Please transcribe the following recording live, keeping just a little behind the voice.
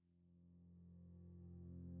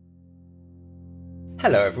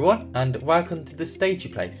Hello, everyone, and welcome to The Stagey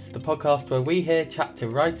Place, the podcast where we here chat to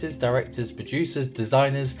writers, directors, producers,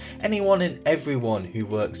 designers, anyone and everyone who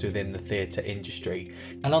works within the theatre industry.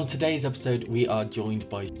 And on today's episode, we are joined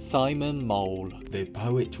by Simon Mole, the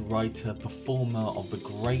poet, writer, performer of the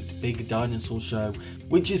Great Big Dinosaur Show,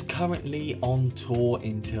 which is currently on tour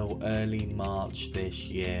until early March this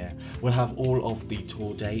year. We'll have all of the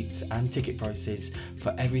tour dates and ticket prices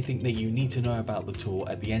for everything that you need to know about the tour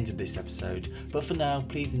at the end of this episode. But for now,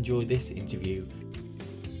 please enjoy this interview.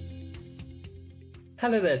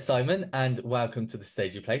 Hello there, Simon, and welcome to The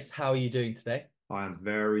Stagey Place. How are you doing today? I am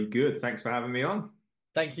very good. Thanks for having me on.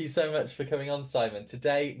 Thank you so much for coming on, Simon.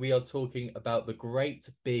 Today we are talking about the Great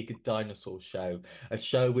Big Dinosaur Show, a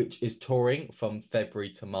show which is touring from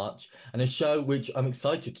February to March, and a show which I'm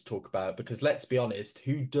excited to talk about because let's be honest,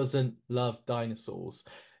 who doesn't love dinosaurs?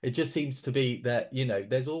 It just seems to be that,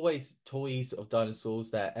 there's always toys of dinosaurs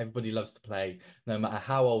that everybody loves to play, no matter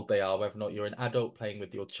how old they are, whether or not you're an adult playing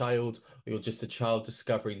with your child or you're just a child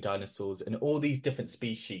discovering dinosaurs and all these different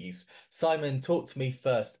species. Simon, talk to me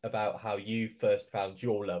first about how you first found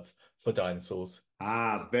your love for dinosaurs.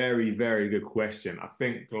 Very, very good question. I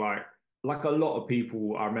think like a lot of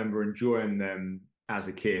people, I remember enjoying them as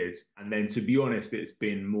a kid. And then to be honest, it's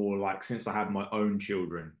been more like since I had my own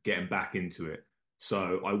children, getting back into it.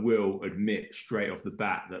 So I will admit straight off the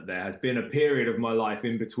bat that there has been a period of my life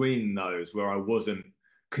in between those where I wasn't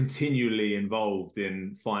continually involved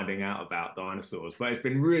in finding out about dinosaurs. But it's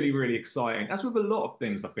been really, really exciting. As with a lot of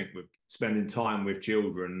things, I think, with spending time with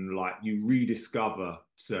children, like you rediscover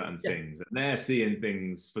certain Yeah. things and they're seeing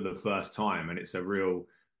things for the first time. And it's a real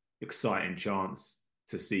exciting chance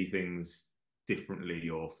to see things differently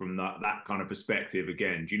or from that kind of perspective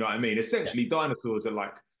again. Do you know what I mean? Yeah. Essentially, dinosaurs are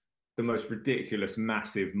like the most ridiculous,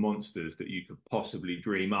 massive monsters that you could possibly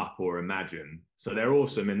dream up or imagine. So they're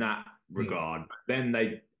awesome in that Hmm. regard. But then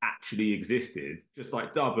they actually existed, just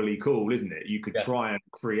like doubly cool, isn't it? You could Yeah. try and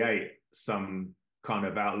create some kind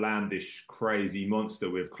of outlandish, crazy monster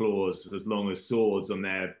with claws as long as swords on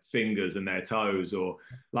their fingers and their toes, or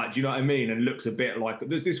like, do you know what I mean? And looks a bit like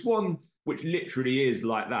there's this one which literally is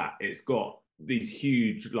like that. It's got these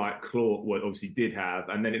huge, like, claw, well, obviously did have,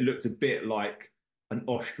 and then it looked a bit like an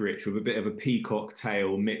ostrich with a bit of a peacock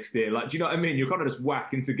tail mixed in. Like, do you know what I mean? You're kind of just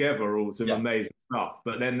whacking together all some Yeah. amazing stuff,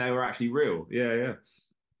 but then they were actually real. Yeah, yeah.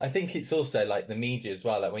 I think it's also like the media as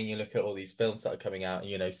well. Like when you look at all these films that are coming out,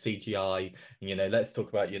 CGI, let's talk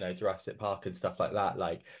about, Jurassic Park and stuff like that.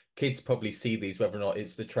 Like kids probably see these, whether or not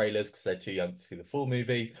it's the trailers because they're too young to see the full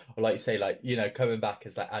movie, or like you say, like, coming back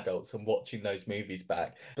as like adults and watching those movies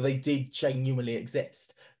back. But they did genuinely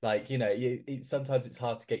exist. Like, sometimes it's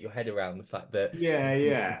hard to get your head around the fact that Yeah, these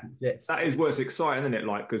yeah. exist. That is what's exciting, isn't it?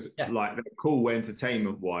 Like, because Yeah. like they're cool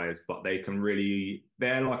entertainment wise, but they can really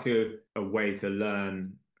they're like a way to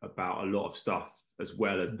learn about a lot of stuff as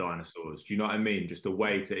well as dinosaurs. Do you know what I mean? Just a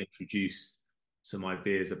way to introduce some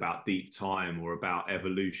ideas about deep time or about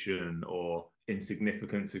evolution or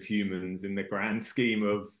insignificance of humans in the grand scheme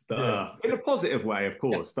of the Yeah. Earth in a positive way, of Yeah.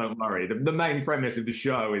 course. Don't worry. The main premise of the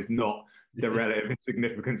show is not the relative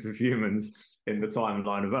insignificance of humans in the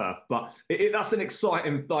timeline of Earth. But that's an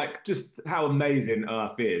exciting, like, just how amazing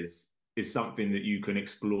Earth is something that you can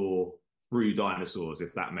explore through dinosaurs,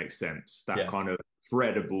 if that makes sense. That Yeah. kind of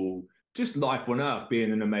credible, just life on Earth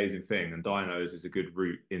being an amazing thing, and dinos is a good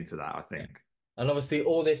route into that, I Yeah. think. And obviously,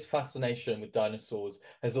 all this fascination with dinosaurs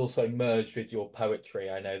has also merged with your poetry.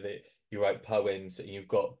 I know that you write poems and you've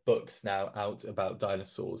got books now out about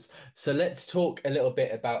dinosaurs. So let's talk a little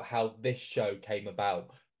bit about how this show came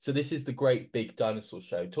about. So this is the Great Big Dinosaur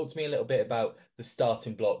Show. Talk to me a little bit about the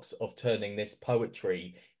starting blocks of turning this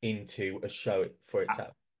poetry into a show for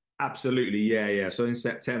itself. Absolutely, yeah, yeah. So in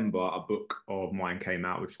September, a book of mine came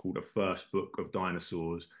out, which is called The First Book of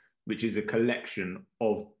Dinosaurs, which is a collection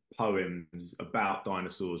of poems about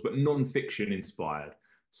dinosaurs, but non-fiction inspired.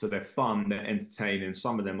 So they're fun, they're entertaining.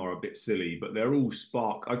 Some of them are a bit silly, but they're all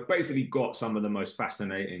spark. I've basically got some of the most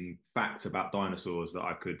fascinating facts about dinosaurs that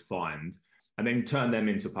I could find, and then turn them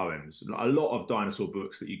into poems. A lot of dinosaur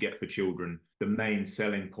books that you get for children, the main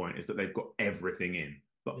selling point is that they've got everything in,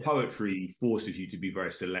 but Yeah. poetry forces you to be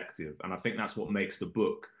very selective. And I think that's what makes the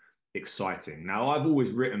book exciting. Now, I've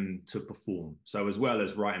always written to perform. So, as well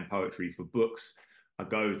as writing poetry for books, I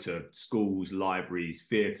go to schools, libraries,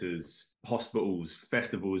 theatres, hospitals,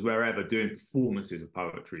 festivals, wherever, doing performances of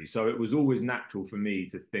poetry. So, it was always natural for me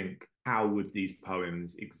to think, how would these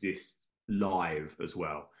poems exist live as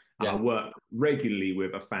well? And I Yeah. work regularly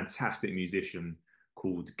with a fantastic musician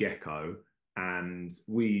called Gecko, and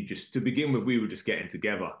we just to begin with we were just getting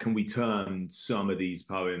together, can we turn some of these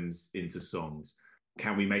poems into songs?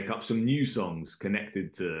 can we make up some new songs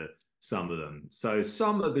connected to some of them? So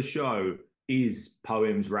some of the show is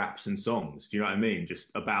poems, raps, and songs. Do you know what I mean?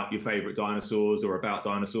 Just about your favorite dinosaurs or about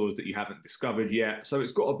dinosaurs that you haven't discovered yet. So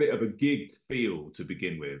it's got a bit of a gig feel to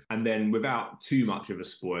begin with. And then without too much of a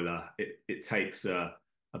spoiler, it takes a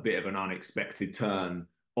bit of an unexpected turn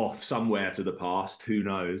off somewhere to the past, who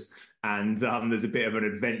knows? And there's a bit of an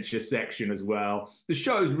adventure section as well. The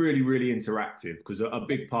show is really, really interactive because a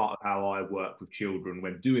big part of how I work with children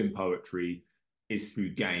when doing poetry is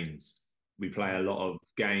through games. We play a lot of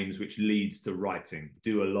games, which leads to writing.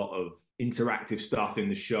 Do a lot of interactive stuff in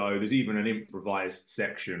the show. There's even an improvised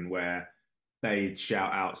section where they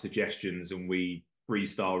shout out suggestions and we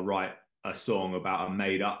freestyle write a song about a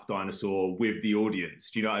made up dinosaur with the audience.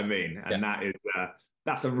 Do you know what I mean? And Yeah.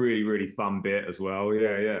 that's a really, really fun bit as well.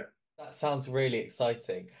 Yeah, yeah. That sounds really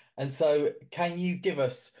exciting. And so, can you give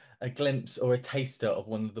us a glimpse or a taster of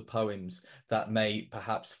one of the poems that may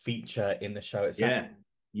perhaps feature in the show itself? Yeah.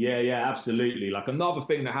 Yeah, yeah, absolutely. Like another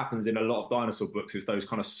thing that happens in a lot of dinosaur books is those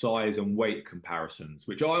kind of size and weight comparisons,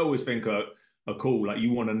 which I always think are cool. Like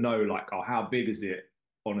you want to know, like, oh, how big is it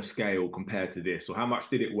on a scale compared to this, or how much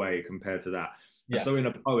did it weigh compared to that? And Yeah. so in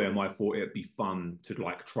a poem, I thought it'd be fun to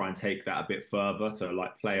like try and take that a bit further to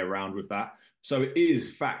like play around with that. So it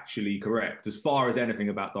is factually correct as far as anything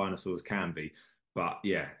about dinosaurs can be. But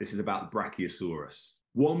yeah, this is about the Brachiosaurus.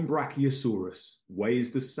 One Brachiosaurus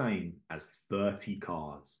weighs the same as 30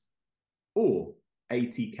 cars, or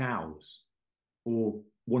 80 cows, or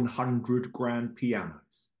 100 grand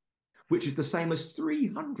pianos, which is the same as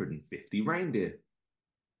 350 reindeer,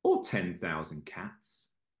 or 10,000 cats.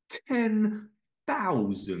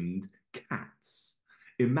 10,000 cats.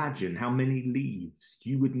 Imagine how many leaves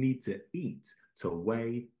you would need to eat to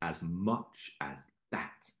weigh as much as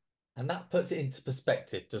that. And that puts it into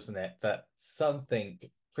perspective, doesn't it? That something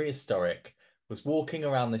prehistoric was walking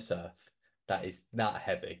around this earth that is that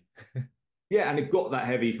heavy. Yeah, and it got that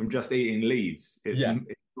heavy from just eating leaves. Yeah.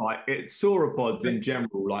 It's like it's sauropods in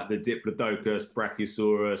general, like the Diplodocus,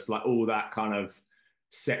 Brachiosaurus, like all that kind of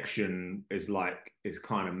section is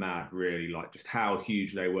kind of mad, really. Like just how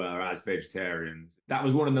huge they were as vegetarians. That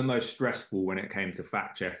was one of the most stressful when it came to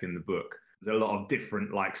fact checking the book. There's a lot of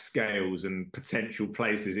different like scales and potential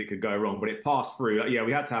places it could go wrong, but it passed through. Like, yeah,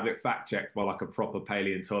 we had to have it fact checked by like a proper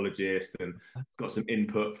paleontologist and got some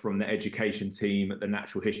input from the education team at the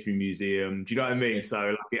Natural History Museum. Do you know what I mean? So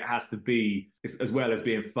like, it has to be, as well as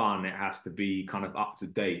being fun, it has to be kind of up to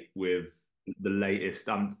date with the latest.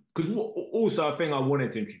 Because also a thing I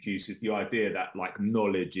wanted to introduce is the idea that like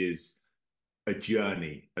knowledge is a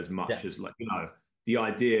journey as Yeah. much as like the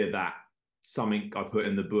idea that something I put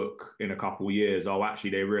in the book in a couple of years, oh, actually,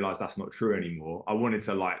 they realize that's not true anymore. I wanted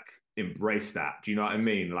to like embrace that. Do you know what I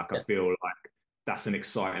mean? Like, I Yeah. feel like that's an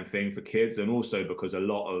exciting thing for kids, and also because a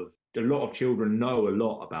lot of children know a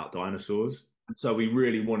lot about dinosaurs. So we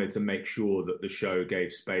really wanted to make sure that the show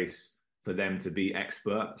gave space for them to be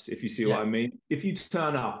experts, if you see what Yeah. I mean. If you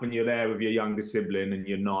turn up and you're there with your younger sibling and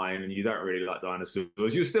you're 9 and you don't really like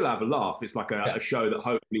dinosaurs, you'll still have a laugh. It's like a Yeah. show that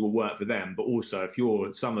hopefully will work for them. But also, if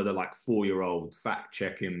you're some of the like 4-year-old fact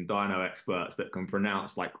checking dino experts that can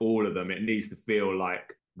pronounce like all of them, it needs to feel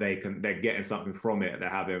like they're getting something from it, they're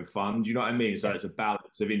having fun. Do you know what I mean? So Yeah. it's a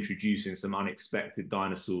balance of introducing some unexpected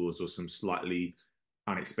dinosaurs or some slightly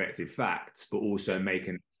unexpected facts, but also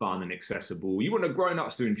making it fun and accessible. You want the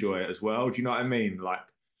grown-ups to enjoy it as well. Do you know what I mean? Like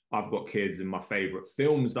I've got kids and my favorite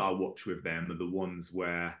films that I watch with them are the ones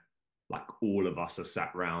where like all of us are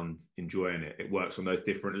sat around enjoying it. It works on those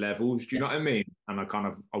different levels. Do you Yeah. know what I mean? And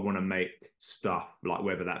I want to make stuff like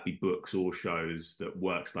whether that be books or shows that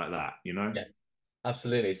works like that, you know? Yeah.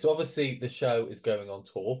 Absolutely. So obviously the show is going on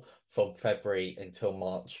tour from February until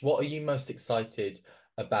March. What are you most excited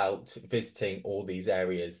about visiting all these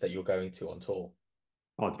areas that you're going to on tour?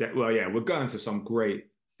 Well, yeah, we're going to some great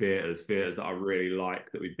theatres that I really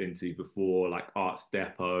like that we've been to before, like Arts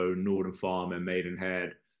Depot, Northern Farm and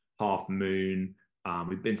Maidenhead, Half Moon.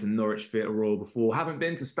 We've been to Norwich Theatre Royal before. Haven't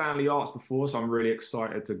been to Stanley Arts before, so I'm really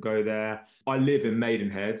excited to go there. I live in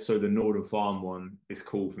Maidenhead, so the Northern Farm one is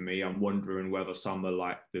cool for me. I'm wondering whether some of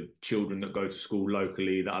like the children that go to school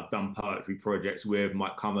locally that I've done poetry projects with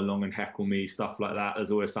might come along and heckle me, stuff like that.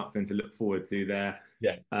 There's always something to look forward to there.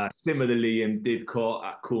 Yeah. Similarly, in Didcot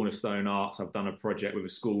at Cornerstone Arts, I've done a project with a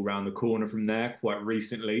school around the corner from there quite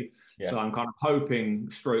recently. Yeah. So I'm kind of hoping,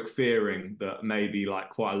 stroke fearing, that maybe like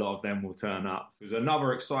quite a lot of them will turn up. There's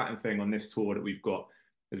another exciting thing on this tour that we've got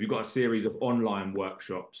is we've got a series of online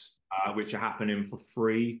workshops which are happening for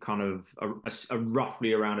free, kind of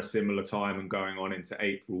roughly around a similar time and going on into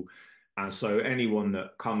April. And so anyone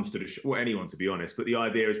that comes to the show, well, anyone to be honest, but the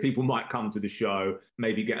idea is people might come to the show,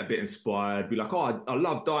 maybe get a bit inspired, be like, oh, I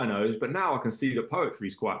love dinos, but now I can see that poetry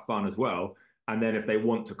is quite fun as well. And then if they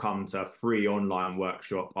want to come to a free online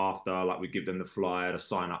workshop after, like we give them the flyer, the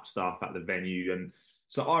sign up stuff at the venue. And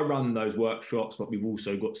so I run those workshops, but we've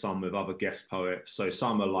also got some with other guest poets. So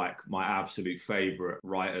some are like my absolute favorite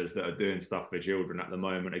writers that are doing stuff for children at the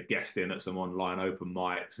moment, are guesting at some online open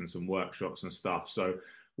mics and some workshops and stuff. So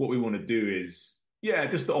what we want to do is, yeah,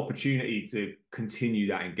 just the opportunity to continue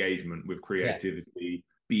that engagement with creativity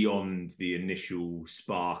beyond the initial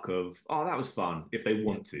spark of, oh, that was fun, if they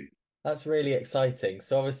want to. That's really exciting.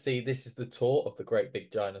 So obviously this is the tour of the Great Big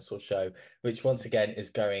Dinosaur Show, which once again is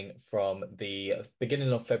going from the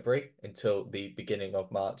beginning of February until the beginning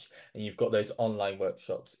of March. And you've got those online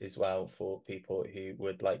workshops as well for people who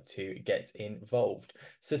would like to get involved.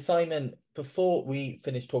 So Simon, before we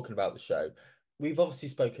finish talking about the show, we've obviously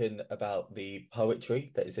spoken about the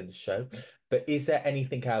poetry that is in the show, but is there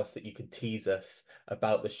anything else that you could tease us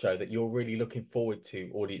about the show that you're really looking forward to,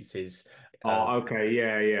 audiences? Oh, okay,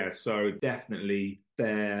 yeah. So definitely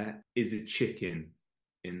there is a chicken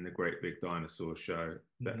in the Great Big Dinosaur Show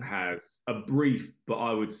that has a brief, but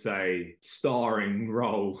I would say starring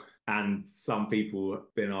role. And some people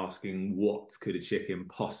have been asking, what could a chicken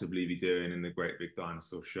possibly be doing in the Great Big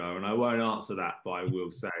Dinosaur Show? And I won't answer that, but I will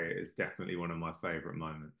say it is definitely one of my favorite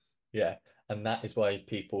moments. Yeah, and that is why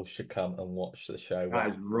people should come and watch the show.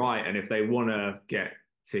 That's right. And if they want to get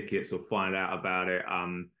tickets or find out about it,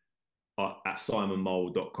 at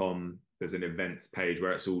simonmole.com, there's an events page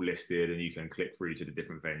where it's all listed and you can click through to the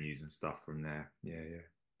different venues and stuff from there. Yeah.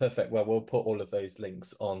 Perfect. Well, we'll put all of those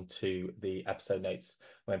links onto the episode notes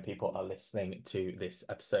when people are listening to this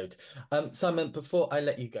episode. Simon, before I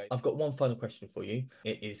let you go, I've got one final question for you.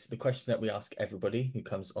 It is the question that we ask everybody who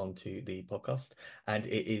comes onto the podcast, and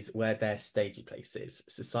it is where their stagey place is.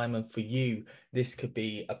 So Simon, for you, this could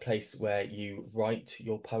be a place where you write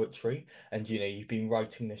your poetry, and you've been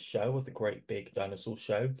writing this show of the Great Big Dinosaur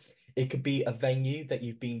Show. It could be a venue that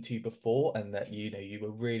you've been to before and that you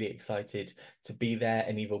were really excited to be there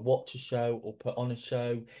and either watch a show or put on a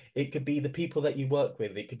show. It could be the people that you work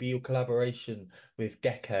with. It could be your collaboration with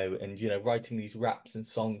Gecko and writing these raps and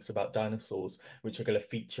songs about dinosaurs, which are going to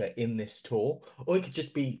feature in this tour. Or it could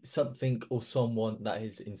just be something or someone that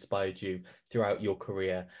has inspired you throughout your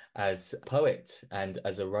career as a poet and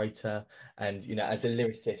as a writer and as a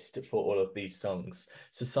lyricist for all of these songs.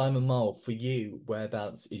 So Simon Mole, for you,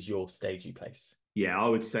 whereabouts is your stagey place? Yeah, I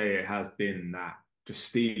would say it has been that, just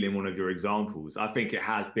stealing one of your examples. I think it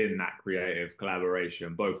has been that creative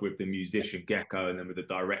collaboration, both with the musician Gecko and then with the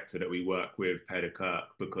director that we work with, Peter Kirk,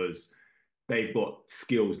 because they've got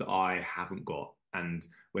skills that I haven't got. And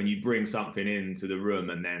when you bring something into the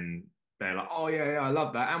room and then they're like, oh yeah, I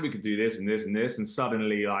love that, and we could do this and this and this, and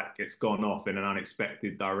suddenly like it's gone off in an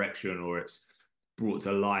unexpected direction, or it's brought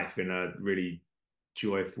to life in a really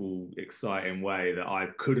joyful, exciting way that I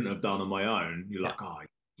couldn't have done on my own. You're like, oh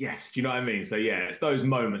yes, do you know what I mean? So yeah, it's those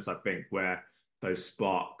moments I think where those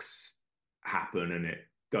sparks happen and it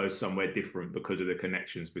goes somewhere different because of the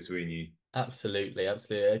connections between you. Absolutely.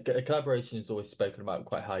 A collaboration is always spoken about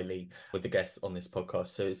quite highly with the guests on this podcast.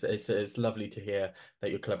 So it's lovely to hear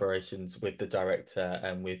that your collaborations with the director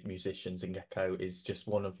and with musicians and Gecko is just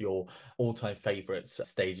one of your all-time favorites,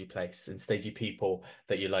 stagey place and stagey people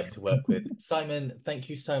that you like to work with. Simon, thank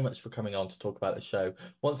you so much for coming on to talk about the show.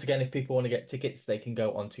 Once again, if people want to get tickets, they can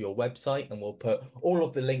go onto your website and we'll put all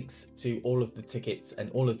of the links to all of the tickets and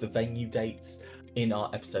all of the venue dates in our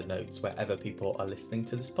episode notes wherever people are listening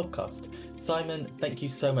to this podcast. Simon, thank you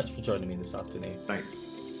so much for joining me this afternoon. Thanks.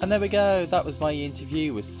 And there we go, that was my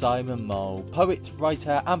interview with Simon Mole, poet,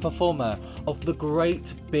 writer and performer of the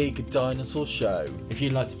Great Big Dinosaur Show. If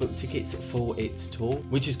you'd like to book tickets for its tour,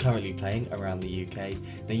 which is currently playing around the UK,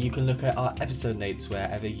 then you can look at our episode notes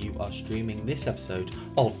wherever you are streaming this episode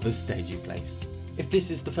of The Stagey Place. If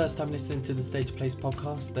this is the first time listening to the Stagey Place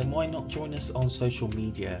podcast, then why not join us on social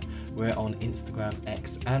media? We're on Instagram,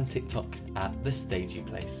 X and TikTok at The Stagey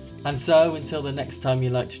Place. And so until the next time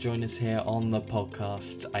you'd like to join us here on the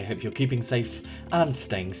podcast, I hope you're keeping safe and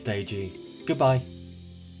staying stagey. Goodbye.